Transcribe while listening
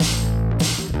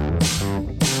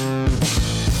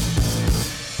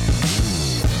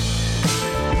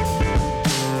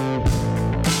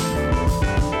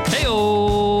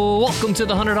to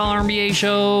the $100 MBA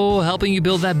show, helping you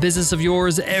build that business of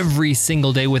yours every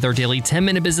single day with our daily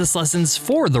 10-minute business lessons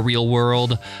for the real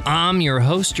world. I'm your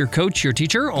host, your coach, your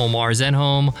teacher, Omar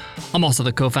Zenhom. I'm also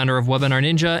the co-founder of Webinar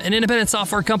Ninja, an independent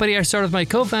software company I started with my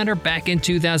co-founder back in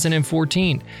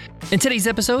 2014. And today's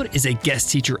episode is a guest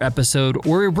teacher episode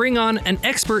where we bring on an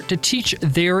expert to teach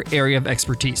their area of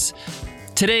expertise.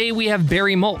 Today we have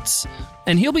Barry Moltz,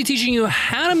 and he'll be teaching you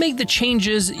how to make the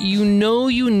changes you know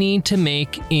you need to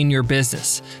make in your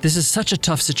business. This is such a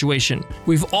tough situation.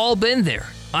 We've all been there.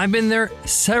 I've been there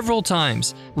several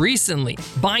times. Recently,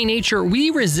 by nature, we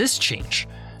resist change.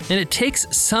 And it takes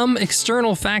some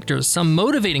external factors, some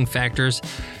motivating factors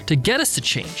to get us to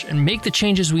change and make the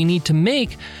changes we need to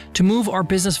make to move our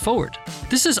business forward.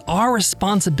 This is our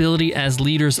responsibility as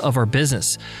leaders of our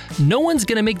business. No one's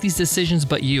going to make these decisions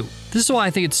but you. This is why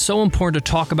I think it's so important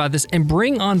to talk about this and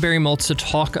bring on Barry Moltz to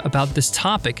talk about this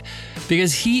topic,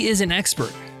 because he is an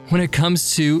expert when it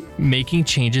comes to making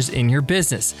changes in your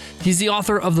business. He's the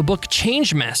author of the book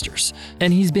Change Masters,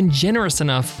 and he's been generous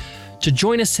enough to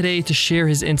join us today to share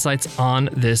his insights on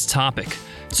this topic.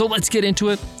 So let's get into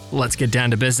it. Let's get down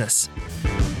to business.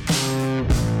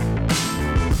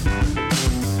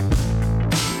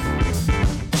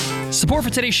 Support for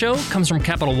today's show comes from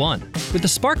Capital One. With the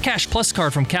Spark Cash Plus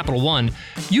card from Capital One,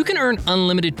 you can earn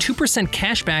unlimited 2%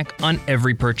 cash back on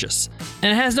every purchase.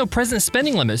 And it has no present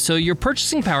spending limit, so your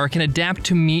purchasing power can adapt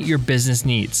to meet your business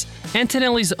needs.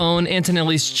 Antonelli's own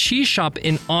Antonelli's Cheese Shop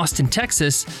in Austin,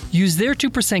 Texas, used their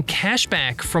 2% cash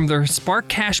back from their Spark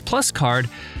Cash Plus card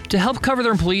to help cover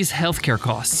their employees' healthcare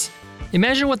costs.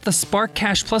 Imagine what the Spark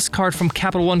Cash Plus card from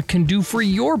Capital One can do for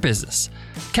your business.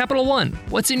 Capital One,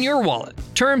 what's in your wallet?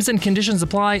 Terms and conditions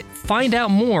apply. Find out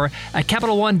more at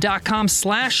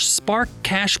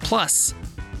CapitalOne.com/SparkCashPlus.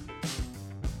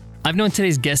 I've known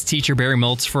today's guest teacher, Barry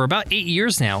Moltz, for about 8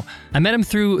 years now. I met him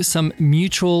through some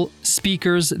mutual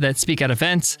speakers that speak at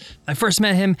events. I first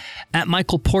met him at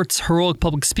Michael Port's Heroic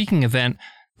Public Speaking event,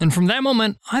 and from that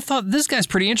moment, I thought this guy's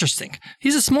pretty interesting.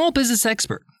 He's a small business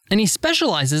expert, and he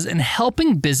specializes in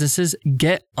helping businesses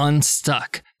get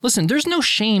unstuck. Listen, there's no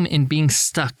shame in being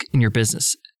stuck in your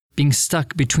business, being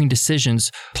stuck between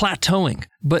decisions, plateauing,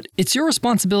 but it's your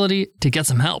responsibility to get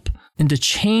some help and to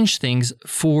change things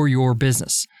for your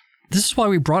business. This is why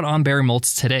we brought on Barry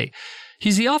Moltz today.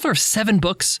 He's the author of 7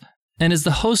 books and is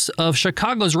the host of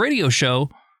Chicago's radio show,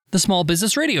 the Small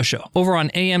Business Radio Show, over on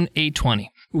AM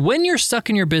 820. When you're stuck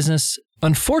in your business,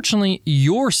 unfortunately,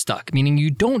 you're stuck, meaning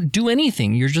you don't do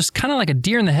anything. You're just kind of like a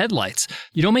deer in the headlights.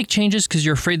 You don't make changes because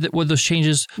you're afraid that what those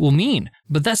changes will mean,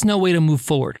 but that's no way to move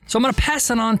forward. So I'm going to pass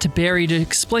it on to Barry to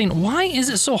explain why is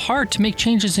it so hard to make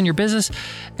changes in your business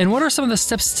and what are some of the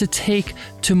steps to take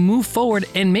to move forward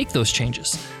and make those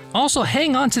changes. Also,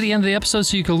 hang on to the end of the episode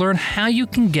so you can learn how you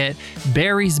can get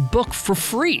Barry's book for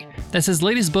free. That's his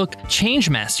latest book, Change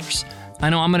Masters. I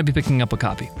know I'm going to be picking up a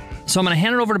copy. So I'm going to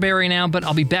hand it over to Barry now, but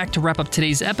I'll be back to wrap up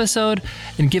today's episode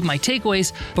and give my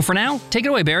takeaways. But for now, take it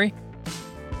away, Barry.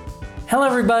 Hello,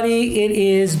 everybody. It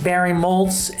is Barry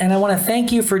Moltz, and I want to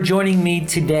thank you for joining me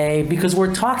today because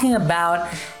we're talking about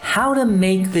how to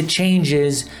make the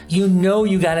changes you know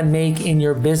you got to make in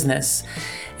your business.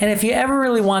 And if you ever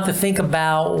really want to think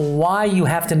about why you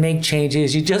have to make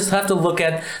changes, you just have to look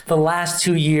at the last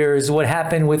 2 years, what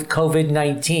happened with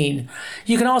COVID-19.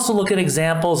 You can also look at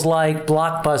examples like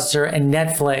Blockbuster and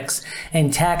Netflix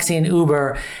and Taxi and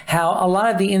Uber, how a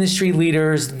lot of the industry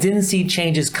leaders didn't see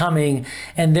changes coming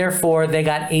and therefore they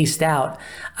got aced out.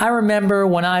 I remember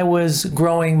when I was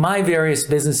growing my various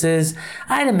businesses,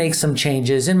 I had to make some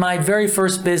changes. In my very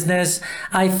first business,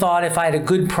 I thought if I had a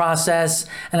good process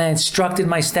and I instructed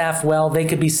my staff well, they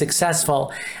could be successful.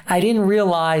 I didn't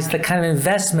realize the kind of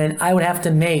investment I would have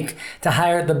to make to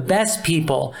hire the best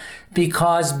people,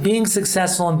 because being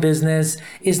successful in business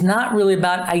is not really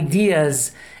about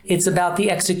ideas. It's about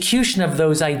the execution of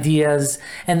those ideas.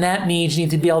 And that means you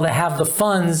need to be able to have the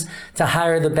funds to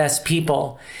hire the best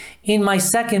people. In my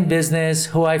second business,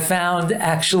 who I found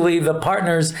actually the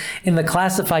partners in the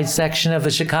classified section of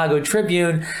the Chicago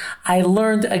Tribune, I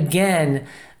learned again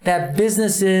that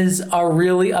businesses are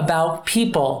really about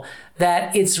people,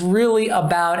 that it's really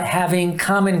about having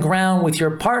common ground with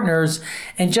your partners.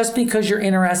 And just because you're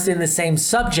interested in the same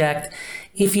subject,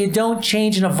 if you don't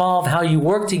change and evolve how you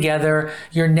work together,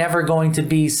 you're never going to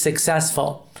be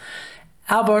successful.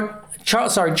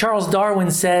 Charles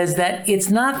Darwin says that it's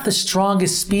not the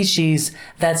strongest species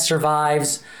that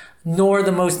survives, nor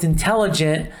the most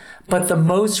intelligent, but the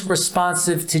most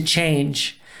responsive to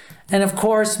change. And of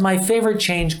course, my favorite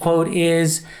change quote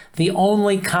is, "The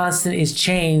only constant is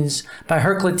change," by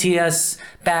Heraclitus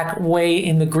back way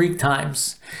in the Greek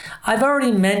times. I've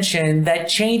already mentioned that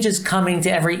change is coming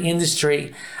to every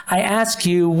industry. I ask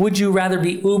you, would you rather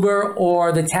be Uber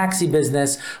or the taxi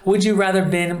business? Would you rather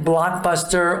been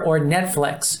Blockbuster or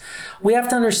Netflix? We have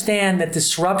to understand that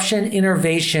disruption,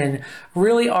 innovation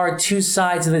really are two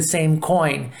sides of the same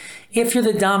coin. If you're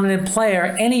the dominant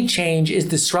player, any change is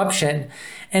disruption.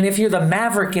 And if you're the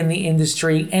maverick in the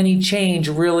industry, any change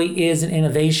really is an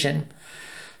innovation.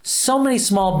 So many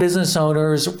small business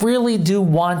owners really do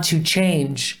want to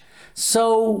change.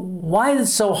 So why is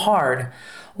it so hard?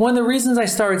 One of the reasons I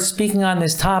started speaking on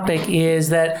this topic is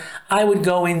that I would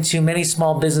go into many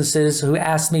small businesses who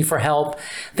asked me for help.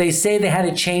 They say they had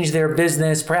to change their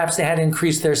business, perhaps they had to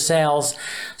increase their sales.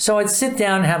 So I'd sit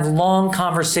down and have long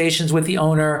conversations with the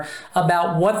owner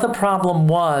about what the problem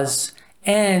was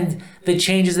and the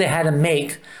changes they had to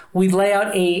make. We'd lay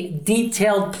out a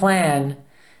detailed plan,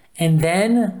 and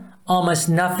then almost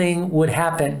nothing would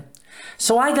happen.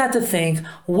 So I got to think,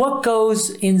 what goes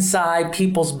inside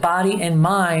people's body and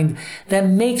mind that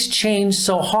makes change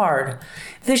so hard?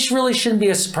 This really shouldn't be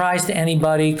a surprise to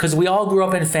anybody because we all grew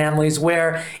up in families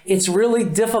where it's really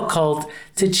difficult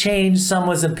to change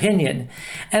someone's opinion.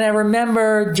 And I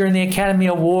remember during the Academy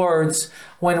Awards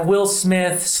when Will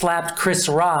Smith slapped Chris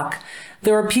Rock,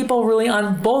 there were people really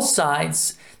on both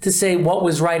sides to say what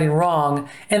was right and wrong.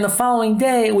 And the following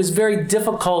day, it was very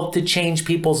difficult to change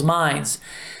people's minds.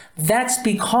 That's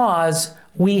because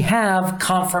we have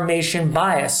confirmation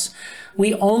bias.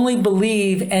 We only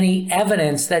believe any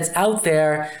evidence that's out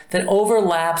there that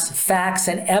overlaps facts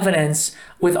and evidence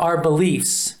with our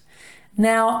beliefs.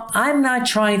 Now, I'm not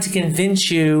trying to convince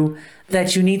you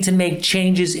that you need to make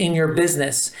changes in your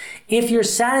business. If you're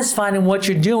satisfied in what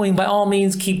you're doing, by all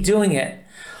means, keep doing it.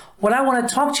 What I want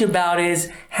to talk to you about is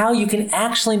how you can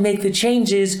actually make the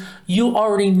changes you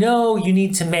already know you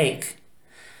need to make.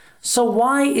 So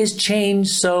why is change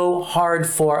so hard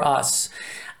for us?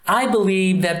 I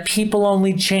believe that people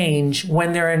only change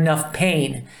when there's enough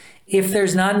pain. If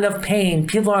there's not enough pain,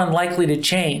 people are unlikely to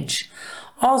change.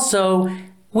 Also,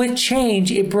 with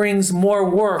change, it brings more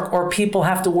work, or people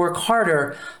have to work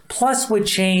harder. Plus, with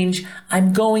change,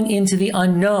 I'm going into the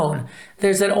unknown.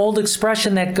 There's that old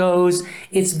expression that goes,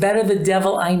 "It's better the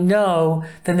devil I know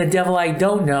than the devil I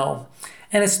don't know."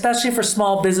 And especially for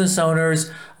small business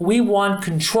owners, we want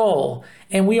control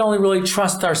and we only really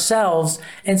trust ourselves.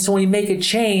 And so when we make a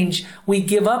change, we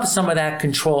give up some of that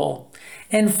control.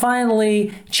 And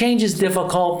finally, change is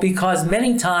difficult because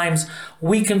many times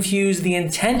we confuse the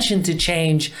intention to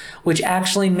change with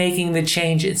actually making the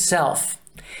change itself.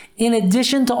 In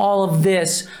addition to all of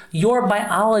this, your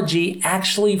biology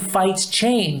actually fights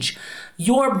change.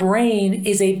 Your brain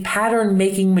is a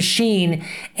pattern-making machine,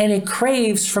 and it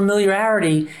craves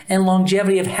familiarity and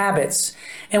longevity of habits.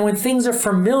 And when things are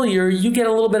familiar, you get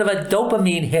a little bit of a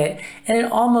dopamine hit, and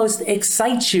it almost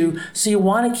excites you, so you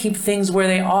want to keep things where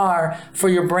they are for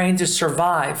your brain to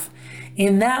survive.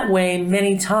 In that way,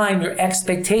 many times your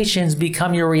expectations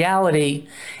become your reality.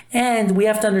 And we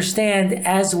have to understand,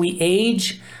 as we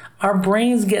age, our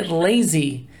brains get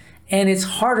lazy. And it's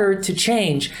harder to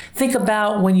change. Think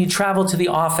about when you travel to the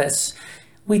office.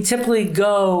 We typically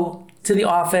go to the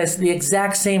office the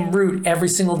exact same route every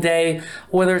single day,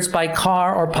 whether it's by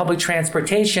car or public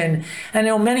transportation. And I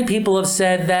know many people have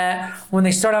said that when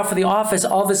they start out for the office,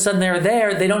 all of a sudden they're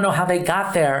there, they don't know how they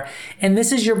got there. And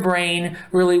this is your brain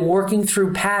really working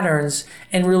through patterns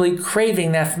and really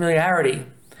craving that familiarity.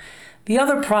 The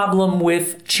other problem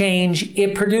with change,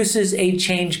 it produces a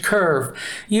change curve.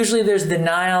 Usually there's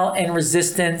denial and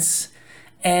resistance,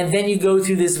 and then you go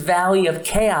through this valley of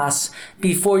chaos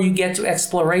before you get to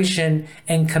exploration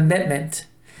and commitment.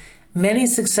 Many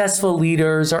successful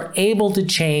leaders are able to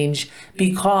change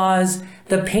because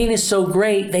the pain is so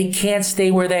great they can't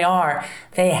stay where they are.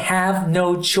 They have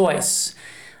no choice.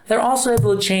 They're also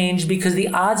able to change because the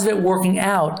odds of it working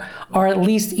out are at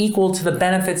least equal to the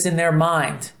benefits in their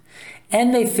mind.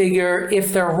 And they figure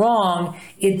if they're wrong,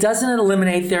 it doesn't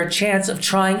eliminate their chance of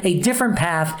trying a different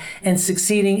path and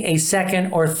succeeding a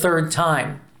second or third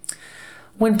time.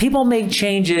 When people make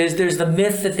changes, there's the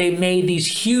myth that they made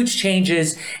these huge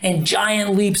changes and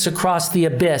giant leaps across the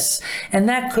abyss. And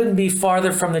that couldn't be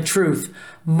farther from the truth.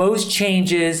 Most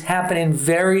changes happen in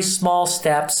very small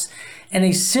steps and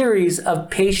a series of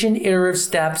patient iterative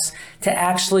steps to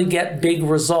actually get big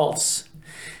results.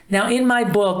 Now, in my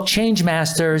book, Change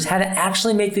Masters, How to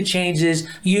Actually Make the Changes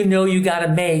You Know You Gotta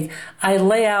Make, I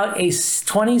lay out a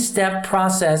 20-step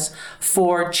process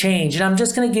for change. And I'm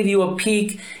just gonna give you a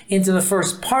peek into the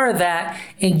first part of that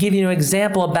and give you an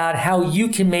example about how you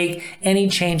can make any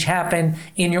change happen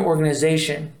in your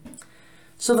organization.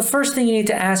 So the first thing you need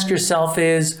to ask yourself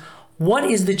is, what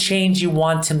is the change you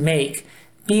want to make?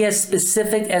 Be as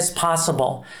specific as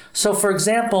possible. So for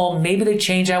example, maybe the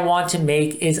change I want to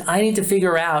make is I need to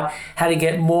figure out how to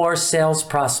get more sales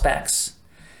prospects.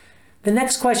 The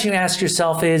next question you ask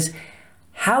yourself is,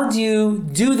 how do you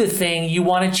do the thing you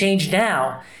want to change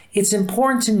now? It's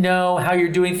important to know how you're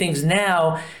doing things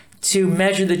now to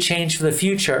measure the change for the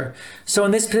future. So in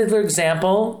this particular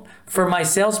example, for my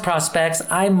sales prospects,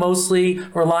 I mostly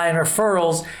rely on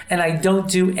referrals and I don't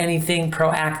do anything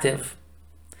proactive.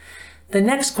 The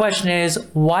next question is,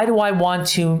 why do I want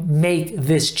to make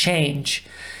this change?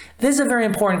 This is a very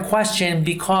important question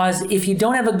because if you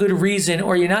don't have a good reason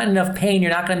or you're not in enough pain,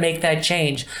 you're not going to make that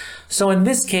change. So in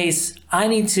this case, I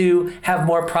need to have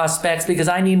more prospects because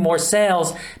I need more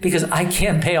sales because I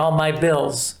can't pay all my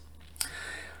bills.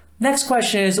 Next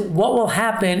question is, what will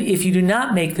happen if you do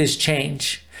not make this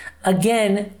change?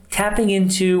 Again, tapping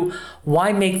into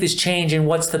why make this change and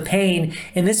what's the pain.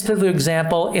 In this particular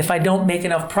example, if I don't make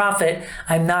enough profit,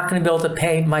 I'm not going to be able to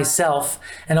pay myself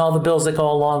and all the bills that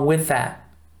go along with that.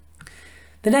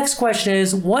 The next question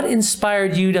is, what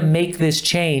inspired you to make this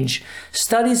change?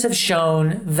 Studies have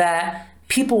shown that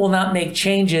people will not make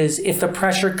changes if the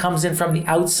pressure comes in from the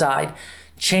outside.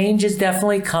 Change has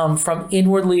definitely come from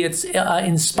inwardly, it's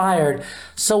inspired.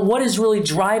 So what is really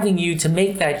driving you to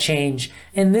make that change?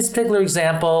 In this particular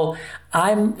example,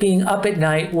 I'm being up at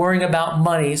night worrying about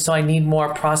money, so I need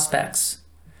more prospects.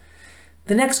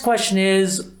 The next question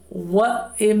is,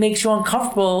 what it makes you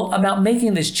uncomfortable about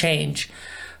making this change?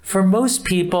 For most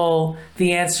people,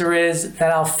 the answer is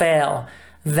that I'll fail,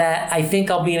 that I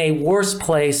think I'll be in a worse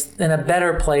place than a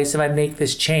better place if I make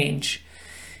this change.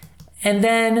 And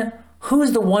then, who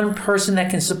is the one person that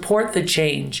can support the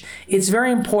change? It's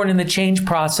very important in the change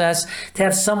process to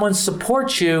have someone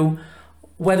support you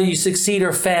whether you succeed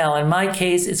or fail. In my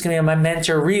case, it's going to be my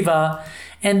mentor, Riva.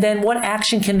 And then what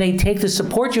action can they take to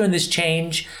support you in this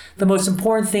change? The most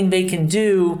important thing they can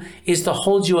do is to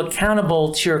hold you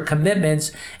accountable to your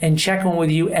commitments and check in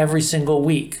with you every single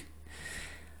week.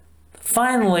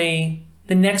 Finally,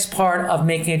 the next part of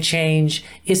making a change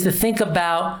is to think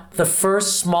about the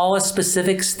first smallest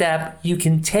specific step you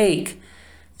can take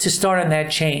to start on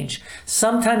that change.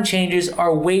 Sometimes changes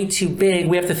are way too big.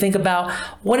 We have to think about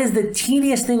what is the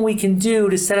teeniest thing we can do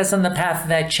to set us on the path of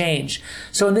that change.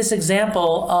 So in this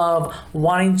example of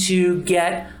wanting to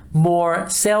get more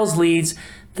sales leads,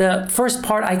 the first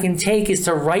part I can take is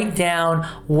to write down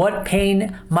what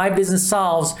pain my business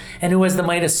solves and who has the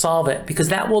money to solve it, because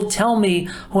that will tell me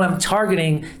who I'm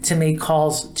targeting to make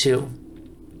calls to.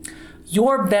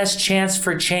 Your best chance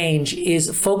for change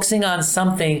is focusing on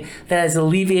something that is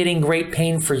alleviating great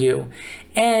pain for you,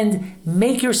 and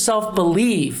make yourself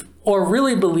believe or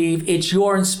really believe it's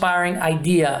your inspiring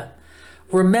idea.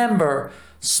 Remember,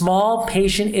 small,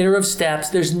 patient, iterative steps.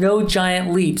 There's no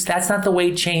giant leaps. That's not the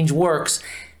way change works.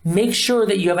 Make sure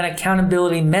that you have an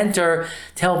accountability mentor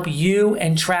to help you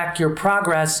and track your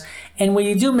progress. And when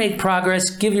you do make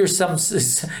progress, give yourself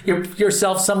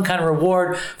some kind of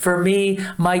reward. For me,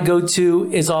 my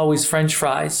go-to is always French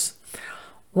fries.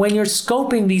 When you're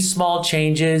scoping these small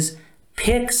changes,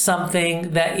 pick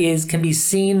something that can be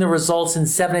seen the results in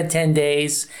 7 to 10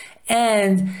 days.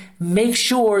 And make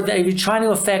sure that if you're trying to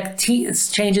affect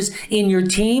changes in your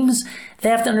teams, they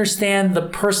have to understand the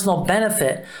personal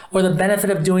benefit or the benefit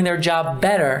of doing their job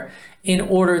better in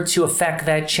order to affect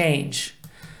that change.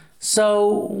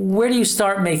 So where do you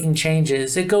start making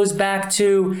changes? It goes back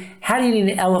to, how do you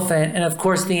eat an elephant? And of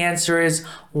course, the answer is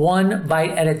one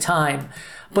bite at a time.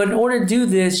 But in order to do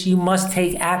this, you must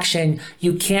take action.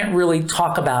 You can't really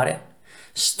talk about it.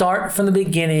 Start from the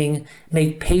beginning,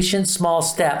 make patient small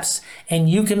steps, and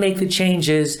you can make the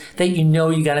changes that you know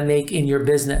you got to make in your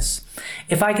business.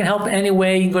 If I can help in any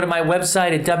way, you can go to my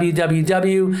website at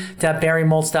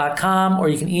www.barrymoltz.com, or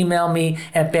you can email me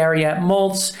at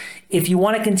barry@moltz. If you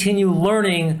want to continue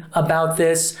learning about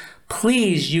this,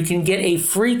 please, you can get a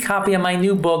free copy of my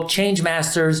new book, Change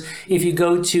Masters, if you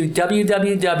go to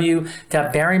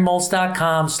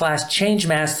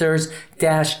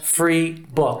www.barrymoltz.com/changemasters-free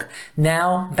book.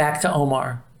 Now, back to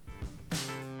Omar.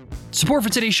 Support for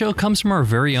today's show comes from our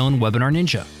very own Webinar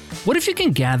Ninja. What if you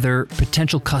can gather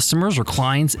potential customers or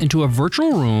clients into a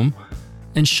virtual room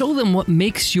and show them what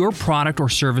makes your product or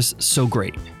service so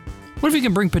great? What if you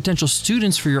can bring potential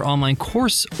students for your online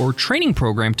course or training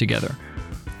program together?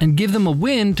 and give them a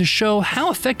win to show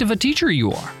how effective a teacher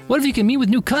you are? What if you can meet with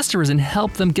new customers and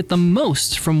help them get the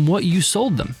most from what you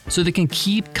sold them so they can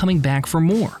keep coming back for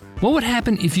more? What would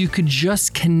happen if you could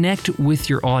just connect with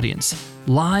your audience,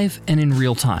 live and in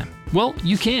real time? Well,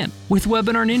 you can with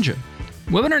Webinar Ninja.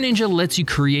 Webinar Ninja lets you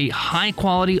create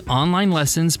high-quality online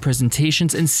lessons,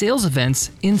 presentations, and sales events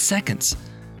in seconds.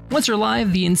 Once you're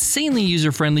live, the insanely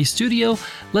user-friendly studio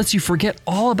lets you forget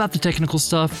all about the technical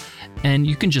stuff, and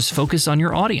you can just focus on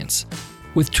your audience.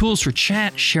 With tools for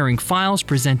chat, sharing files,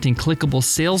 presenting clickable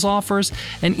sales offers,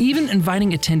 and even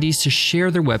inviting attendees to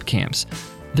share their webcams,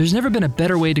 there's never been a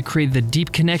better way to create the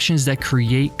deep connections that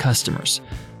create customers.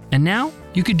 And now,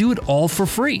 you can do it all for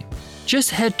free.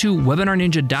 Just head to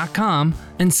webinarninja.com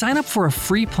and sign up for a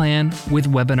free plan with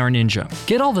Webinar Ninja.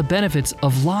 Get all the benefits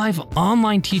of live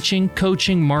online teaching,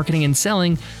 coaching, marketing, and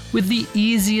selling with the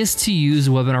easiest to use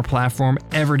webinar platform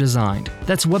ever designed.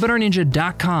 That's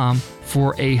webinarninja.com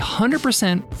for a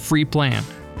 100% free plan.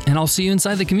 And I'll see you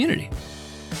inside the community.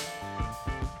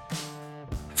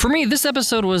 For me, this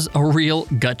episode was a real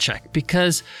gut check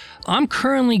because I'm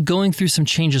currently going through some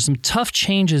changes, some tough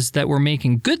changes that we're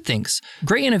making, good things,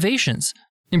 great innovations,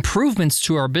 improvements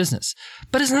to our business.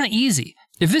 But it's not easy.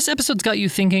 If this episode's got you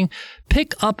thinking,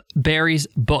 pick up Barry's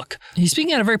book. He's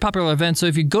speaking at a very popular event, so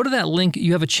if you go to that link,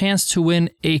 you have a chance to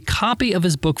win a copy of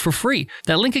his book for free.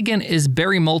 That link again is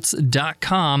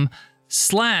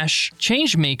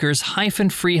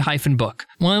barrymoltz.com/changemakers-free-book.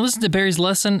 When I listened to Barry's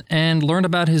lesson and learned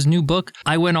about his new book,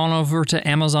 I went on over to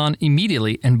Amazon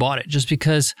immediately and bought it just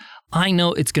because I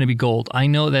know it's going to be gold. I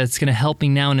know that it's going to help me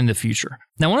now and in the future.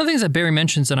 Now, one of the things that Barry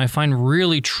mentions and I find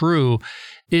really true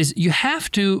is you have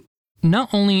to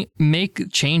not only make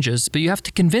changes, but you have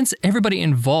to convince everybody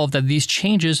involved that these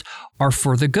changes are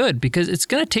for the good because it's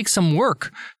going to take some work.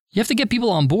 You have to get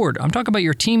people on board. I'm talking about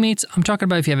your teammates. I'm talking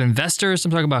about if you have investors.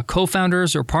 I'm talking about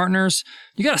co-founders or partners.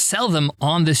 You got to sell them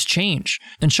on this change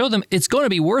and show them it's going to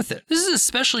be worth it. This is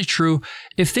especially true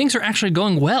if things are actually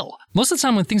going well. Most of the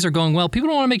time when things are going well, people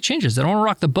don't want to make changes. They don't want to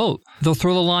rock the boat. They'll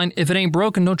throw the line, if it ain't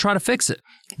broken, don't try to fix it.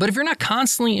 But if you're not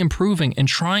constantly improving and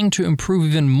trying to improve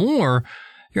even more,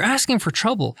 you're asking for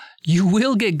trouble. You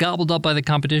will get gobbled up by the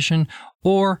competition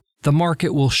or the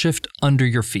market will shift under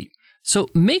your feet. So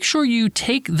make sure you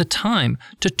take the time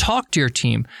to talk to your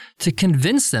team, to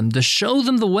convince them, to show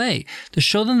them the way, to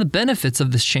show them the benefits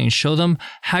of this change, show them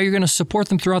how you're going to support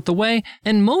them throughout the way.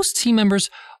 And most team members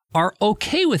are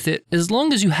okay with it as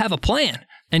long as you have a plan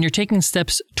and you're taking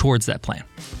steps towards that plan.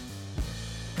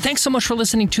 Thanks so much for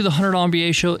listening to the $100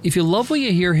 MBA Show. If you love what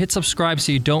you hear, hit subscribe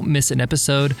so you don't miss an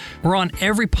episode. We're on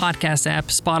every podcast app,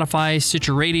 Spotify,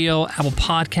 Stitcher Radio, Apple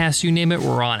Podcasts, you name it,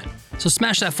 we're on it. So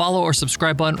smash that follow or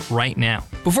subscribe button right now.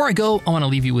 Before I go, I want to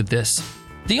leave you with this.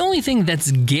 The only thing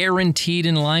that's guaranteed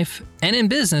in life and in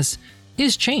business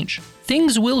is change.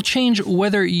 Things will change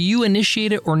whether you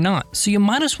initiate it or not, so you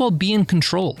might as well be in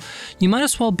control. You might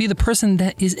as well be the person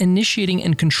that is initiating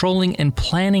and controlling and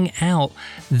planning out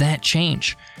that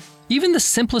change. Even the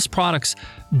simplest products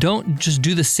don't just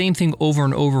do the same thing over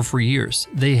and over for years.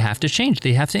 They have to change.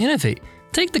 They have to innovate.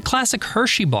 Take the classic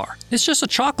Hershey bar. It's just a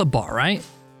chocolate bar, right?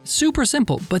 Super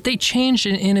simple, but they changed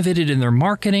and innovated in their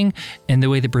marketing and the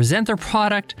way they present their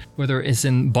product, whether it's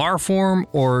in bar form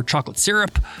or chocolate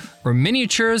syrup or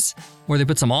miniatures, where they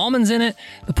put some almonds in it.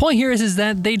 The point here is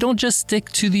that they don't just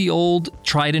stick to the old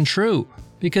tried and true,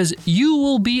 because you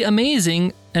will be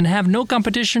amazing and have no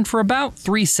competition for about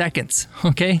 3 seconds,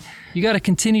 okay? You got to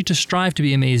continue to strive to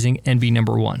be amazing and be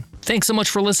number one. Thanks so much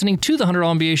for listening to the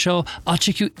 $100 MBA Show. I'll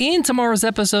check you in tomorrow's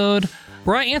episode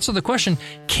where I answer the question,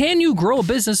 can you grow a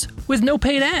business with no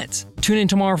paid ads? Tune in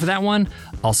tomorrow for that one.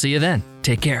 I'll see you then.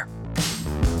 Take care.